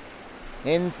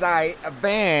inside a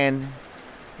van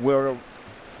where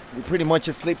we pretty much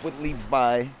asleep with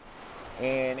Levi,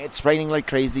 and it's raining like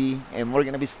crazy, and we're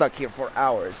gonna be stuck here for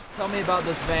hours. Tell me about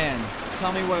this van.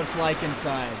 Tell me what it's like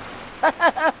inside.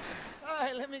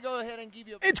 Alright, let me go ahead and give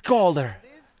you It's colder.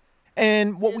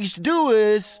 And what we used to do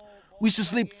is we used to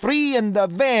sleep 3 in the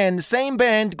van, same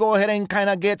van, to go ahead and kind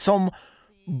of get some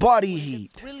body heat.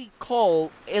 It's really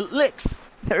cold. It licks.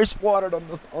 There's water on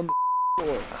the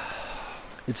floor.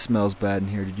 It smells bad in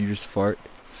here. Did you just fart?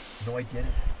 No, I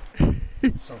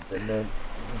didn't. Something, man.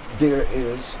 There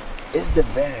is the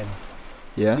van.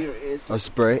 Yeah? There is a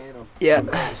spray? Yeah.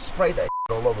 Spray that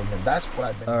all over, man. That's what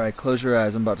I've been All right, close your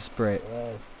eyes. I'm about to spray it.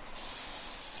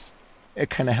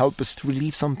 It kind of helped us to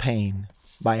relieve some pain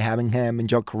by having him and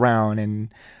joke around and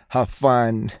have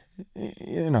fun,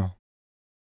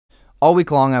 All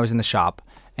week long I was in the shop,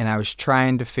 and I was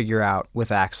trying to figure out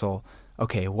with Axel,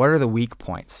 okay, what are the weak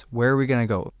points? Where are we going to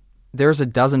go? There's a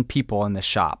dozen people in the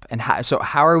shop, and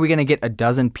how are we going to get a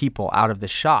dozen people out of the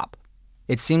shop?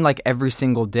 It seemed like every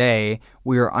single day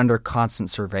we were under constant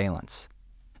surveillance.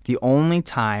 The only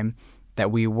time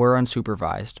that we were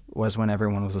unsupervised was when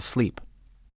everyone was asleep.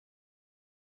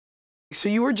 So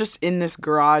you were just in this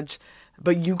garage,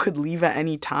 but you could leave at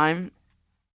any time?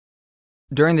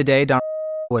 During the day, Don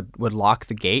would lock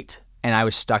the gate, and I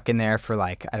was stuck in there for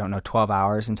 12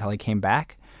 hours until he came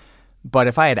back. But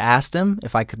if I had asked him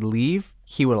if I could leave,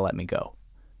 he would have let me go.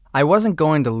 I wasn't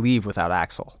going to leave without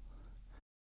Axel.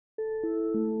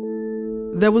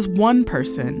 There was one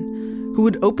person who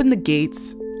would open the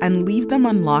gates and leave them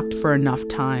unlocked for enough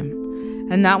time,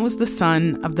 and that was the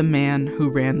son of the man who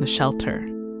ran the shelter.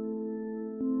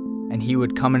 And he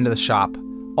would come into the shop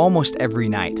almost every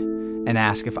night and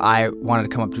ask if I wanted to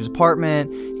come up to his apartment.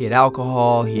 He had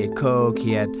alcohol, he had coke,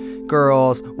 he had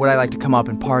girls. Would I like to come up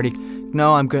and party?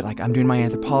 No, I'm good. I'm doing my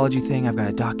anthropology thing. I've got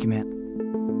a document.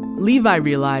 Levi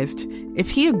realized if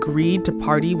he agreed to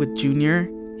party with Junior,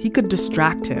 he could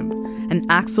distract him, and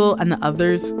Axel and the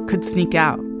others could sneak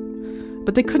out.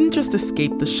 But they couldn't just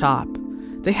escape the shop.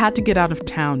 They had to get out of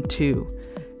town, too.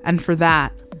 And for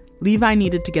that, Levi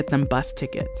needed to get them bus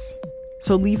tickets.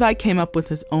 So Levi came up with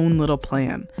his own little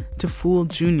plan to fool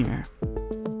Junior.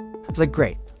 I was like,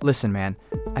 great. Listen, man,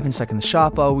 I've been stuck in the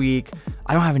shop all week.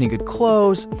 I don't have any good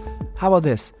clothes. How about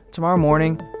this? Tomorrow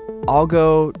morning, I'll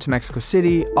go to Mexico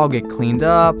City. I'll get cleaned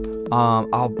up.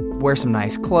 I'll wear some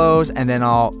nice clothes, and then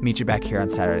I'll meet you back here on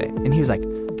Saturday. And he was like,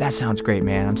 that sounds great,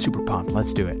 man. I'm super pumped.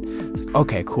 Let's do it. I was like,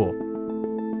 okay, cool.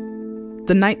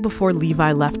 The night before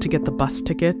Levi left to get the bus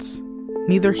tickets,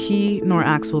 neither he nor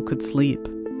Axel could sleep.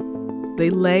 They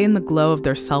lay in the glow of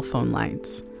their cell phone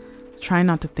lights, trying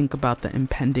not to think about the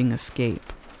impending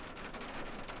escape.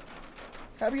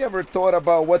 Have you ever thought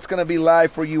about what's going to be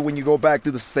like for you when you go back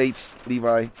to the States,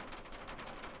 Levi?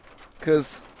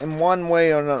 Because in one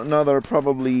way or another,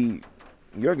 probably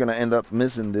you're going to end up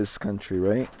missing this country,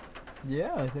 right?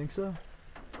 Yeah, I think so.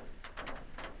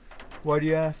 Why do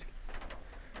you ask?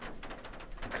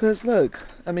 Because, look,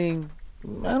 I mean,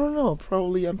 I don't know.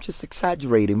 Probably I'm just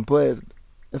exaggerating. But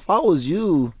if I was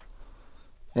you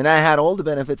and I had all the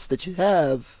benefits that you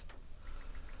have,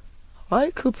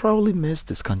 I could probably miss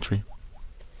this country.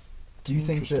 Do you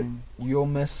think that you'll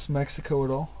miss Mexico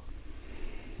at all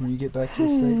when you get back to the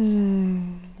States?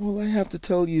 Well, I have to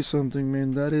tell you something,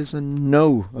 man. That is a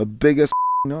no. A biggest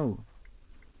no.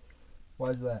 Why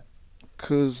is that?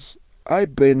 Because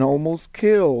I've been almost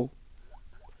killed.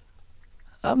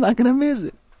 I'm not going to miss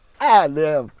it. Ah,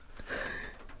 damn.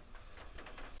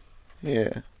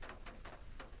 Yeah.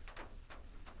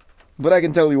 But I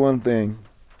can tell you one thing.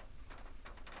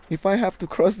 If I have to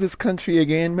cross this country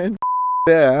again, man,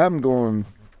 yeah, I'm going.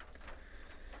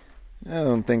 I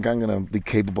don't think I'm going to be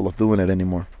capable of doing it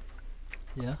anymore.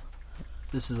 Yeah?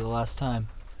 This is the last time.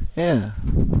 Yeah.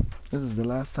 This is the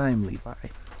last time, Levi.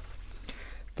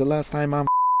 The last time I'm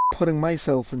putting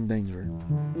myself in danger.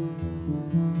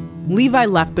 Levi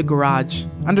left the garage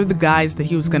under the guise that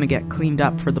he was going to get cleaned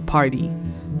up for the party.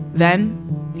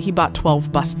 Then he bought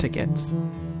 12 bus tickets.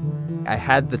 I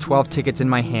had the 12 tickets in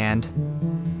my hand,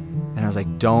 and I was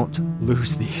like, don't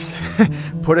lose these.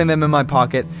 Putting them in my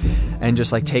pocket and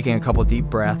just like taking a couple deep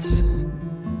breaths.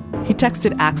 He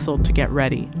texted Axel to get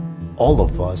ready. All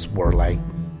of us were like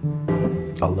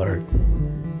alert.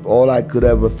 All I could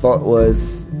ever thought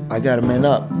was, I gotta man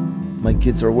up. My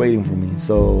kids are waiting for me.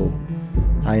 So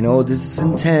I know this is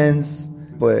intense,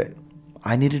 but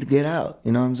I needed to get out.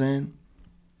 You know what I'm saying?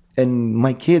 And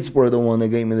my kids were the one that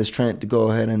gave me the strength to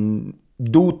go ahead and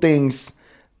do things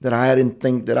that I didn't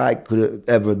think that I could have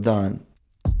ever done.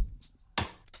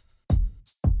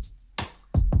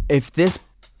 If this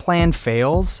plan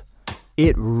fails,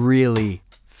 it really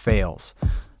fails.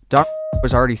 Doc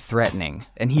was already threatening,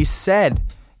 and he said,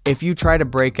 if you try to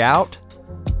break out,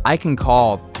 I can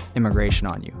call immigration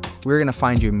on you. We're going to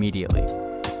find you immediately.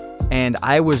 And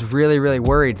I was really, really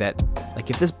worried that, like,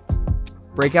 if this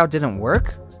breakout didn't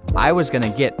work, I was going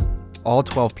to get all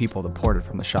 12 people deported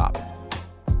from the shop.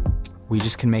 We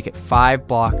just can make it 5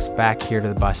 blocks back here to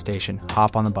the bus station,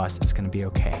 hop on the bus, it's going to be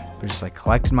okay. But just like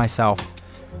collected myself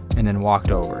and then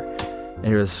walked over. And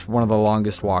it was one of the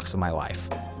longest walks of my life.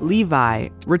 Levi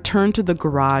returned to the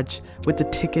garage with the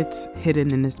tickets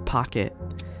hidden in his pocket.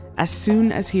 As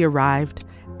soon as he arrived,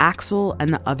 Axel and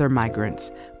the other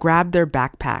migrants grabbed their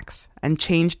backpacks and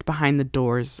changed behind the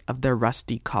doors of their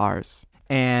rusty cars.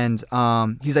 And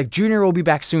he's like, Junior will be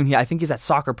back soon. I think he's at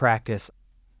soccer practice.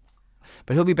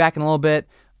 But he'll be back in a little bit.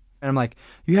 And I'm like,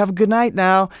 you have a good night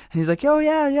now. And he's like, oh,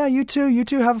 yeah, you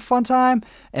too, have a fun time.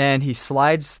 And he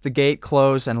slides the gate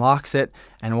closed and locks it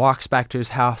and walks back to his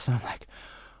house. And I'm like,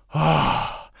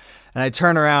 oh. And I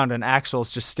turn around and Axel's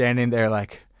just standing there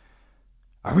like,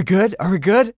 are we good?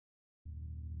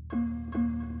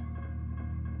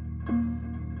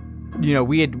 You know,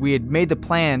 we had made the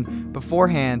plan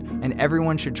beforehand, and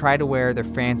everyone should try to wear their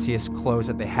fanciest clothes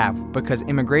that they have, because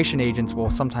immigration agents will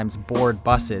sometimes board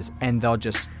buses and they'll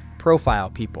just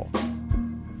profile people.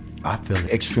 I feel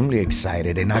extremely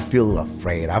excited and I feel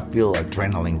afraid. I feel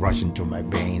adrenaline rushing through my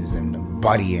veins and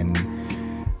body and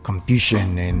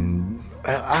confusion and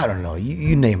I don't know,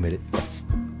 you name it.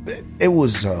 It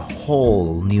was a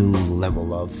whole new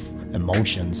level of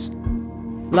emotions.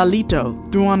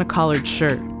 Lalito threw on a collared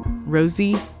shirt.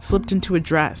 Rosie slipped into a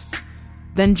dress.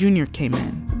 Then Junior came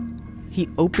in. He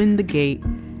opened the gate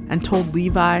and told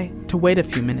Levi to wait a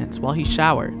few minutes while he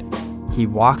showered. He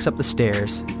walks up the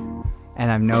stairs, and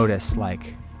I've noticed,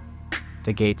 like,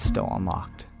 the gate's still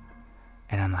unlocked.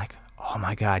 And I'm like, oh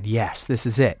my God, yes, this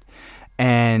is it.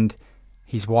 And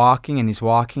he's walking, and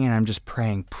I'm just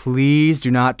praying, please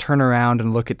do not turn around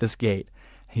and look at this gate.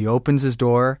 He opens his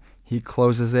door, he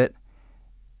closes it,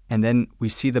 and then we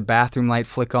see the bathroom light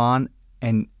flick on,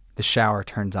 and the shower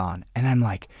turns on. And I'm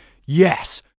like,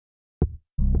 yes.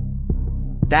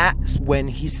 That's when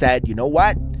he said, you know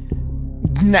what?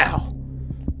 Now.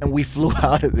 And we flew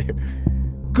out of there.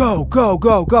 Go, go,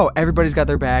 go, go. Everybody's got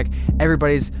their bag.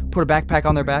 Everybody's put a backpack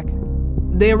on their back.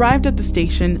 They arrived at the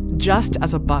station just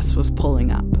as a bus was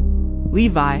pulling up.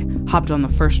 Levi hopped on the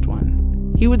first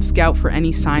one. He would scout for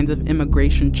any signs of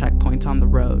immigration checkpoints on the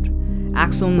road.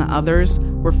 Axel and the others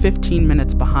were 15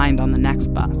 minutes behind on the next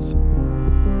bus.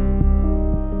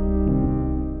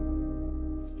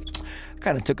 I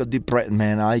kind of took a deep breath,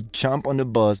 man. I jumped on the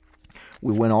bus.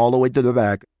 We went all the way to the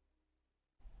back.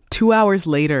 2 hours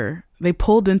later, they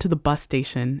pulled into the bus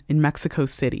station in Mexico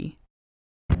City.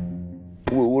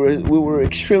 We were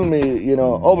extremely,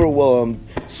 overwhelmed.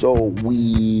 So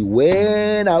we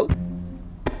went out.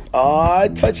 I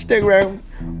touched the ground,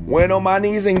 went on my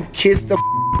knees and kissed the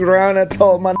ground. I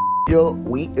told my yo,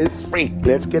 it's free.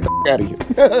 Let's get the out of here.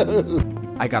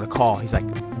 I got a call. He's like,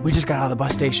 we just got out of the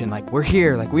bus station. Like, we're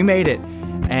here. Like, we made it.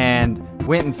 And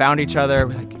went and found each other.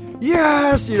 We're like,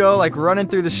 yes, like running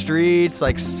through the streets,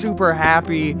 like super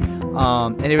happy.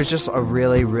 And it was just a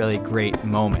really, really great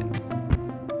moment.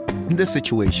 In this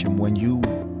situation, when you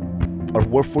are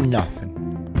worth for nothing,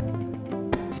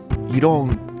 you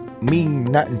don't mean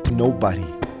nothing to nobody.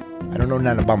 I don't know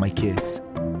nothing about my kids.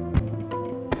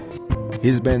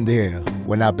 He's been there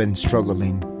when I've been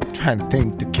struggling, trying to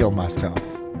think to kill myself.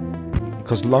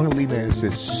 Because loneliness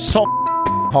is so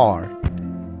hard.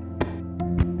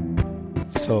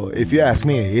 So if you ask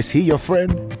me, is he your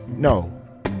friend? No,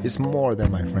 he's more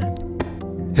than my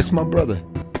friend. He's my brother.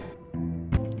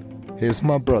 He's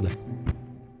my brother.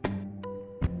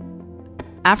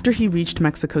 After he reached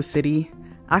Mexico City,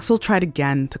 Axel tried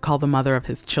again to call the mother of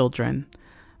his children,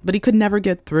 but he could never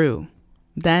get through.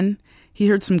 Then he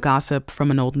heard some gossip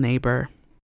from an old neighbor.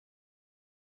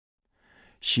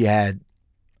 She had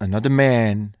another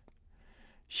man.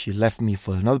 She left me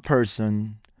for another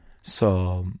person.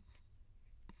 So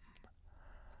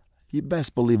you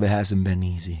best believe it hasn't been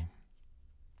easy.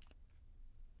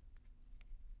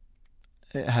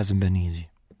 It hasn't been easy.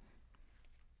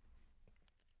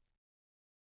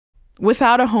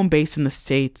 Without a home base in the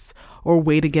States or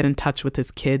way to get in touch with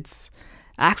his kids,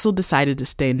 Axel decided to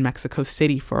stay in Mexico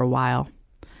City for a while.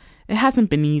 It hasn't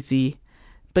been easy,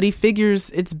 but he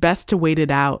figures it's best to wait it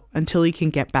out until he can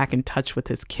get back in touch with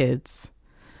his kids.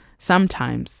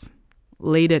 Sometimes,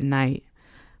 late at night,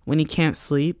 when he can't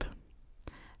sleep,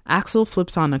 Axel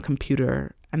flips on a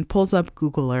computer and pulls up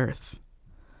Google Earth.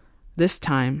 This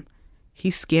time,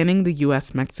 he's scanning the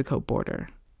U.S.-Mexico border.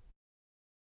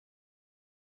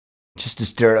 Just to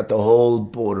stare at the whole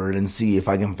border and see if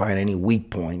I can find any weak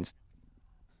points.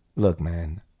 Look,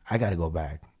 man, I gotta go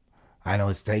back. I know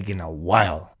it's taking a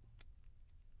while.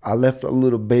 I left a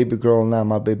little baby girl. Now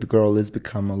my baby girl has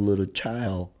become a little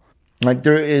child. Like,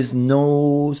 there is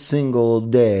no single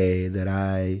day that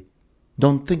I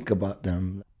don't think about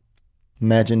them.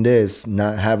 Imagine this,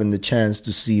 not having the chance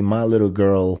to see my little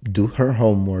girl do her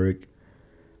homework,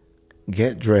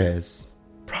 get dressed,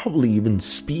 probably even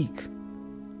speak.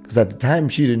 Because at the time,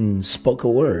 she didn't speak a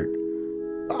word.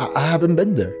 I haven't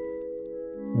been there.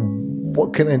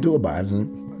 What can I do about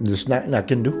it? There's nothing I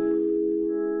can do.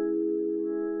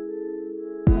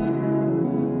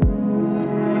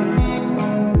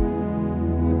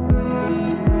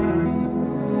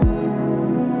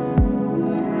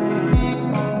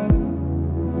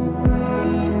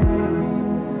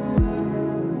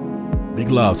 Big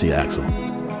love to you, Axel.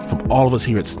 From all of us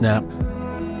here at Snap,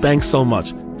 thanks so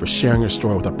much for sharing your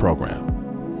story with our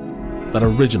program. That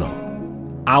original,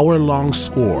 hour-long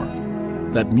score,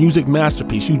 that music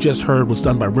masterpiece you just heard was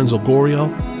done by Renzo Gorio.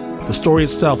 The story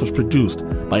itself was produced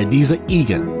by Adiza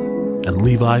Egan and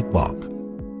Levi Vonk.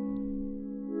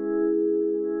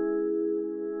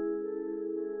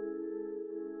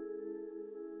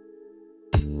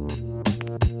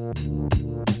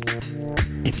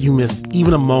 If you missed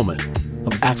even a moment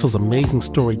of Axel's amazing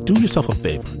story, do yourself a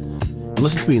favor and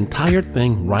listen to the entire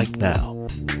thing right now.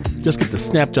 Just get the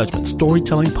Snap Judgment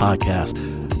Storytelling Podcast.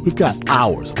 We've got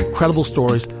hours of incredible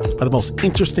stories by the most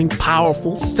interesting,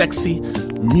 powerful, sexy,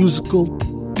 musical,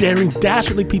 daring,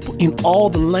 dastardly people in all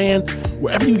the land.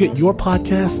 Wherever you get your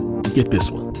podcast, get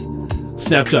this one.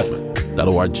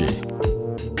 SnapJudgment.org.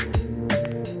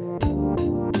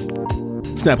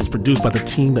 Snap is produced by the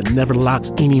team that never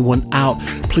locks anyone out.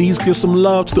 Please give some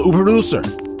love to the producer,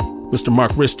 Mr.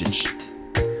 Mark Ristich,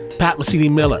 Pat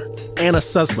Mesiti-Miller, Anna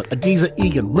Sussman, Adiza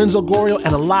Egan, Renzo Gorio,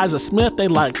 and Eliza Smith. They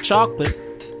like chocolate.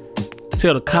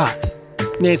 Taylor Cott,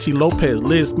 Nancy Lopez,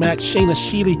 Liz Mack, Shayna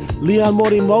Sheely, Leon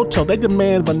Morimoto. They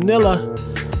demand vanilla.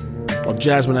 While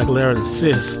Jasmine Aguilera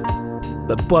insists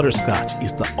that butterscotch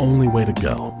is the only way to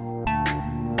go.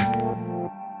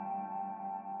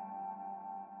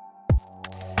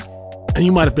 And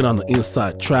you might have been on the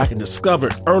inside track and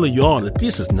discovered early on that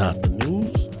this is not the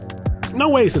news. No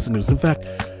way is this the news. In fact,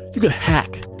 you could hack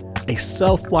a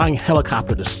self-flying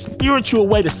helicopter to spirit you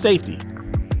away to safety,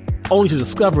 only to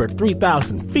discover at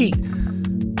 3,000 feet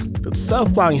that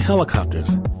self-flying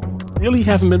helicopters really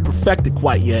haven't been perfected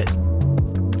quite yet.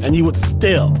 And you would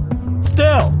still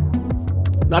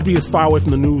not be as far away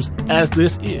from the news as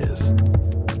this is.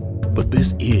 But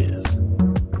this is.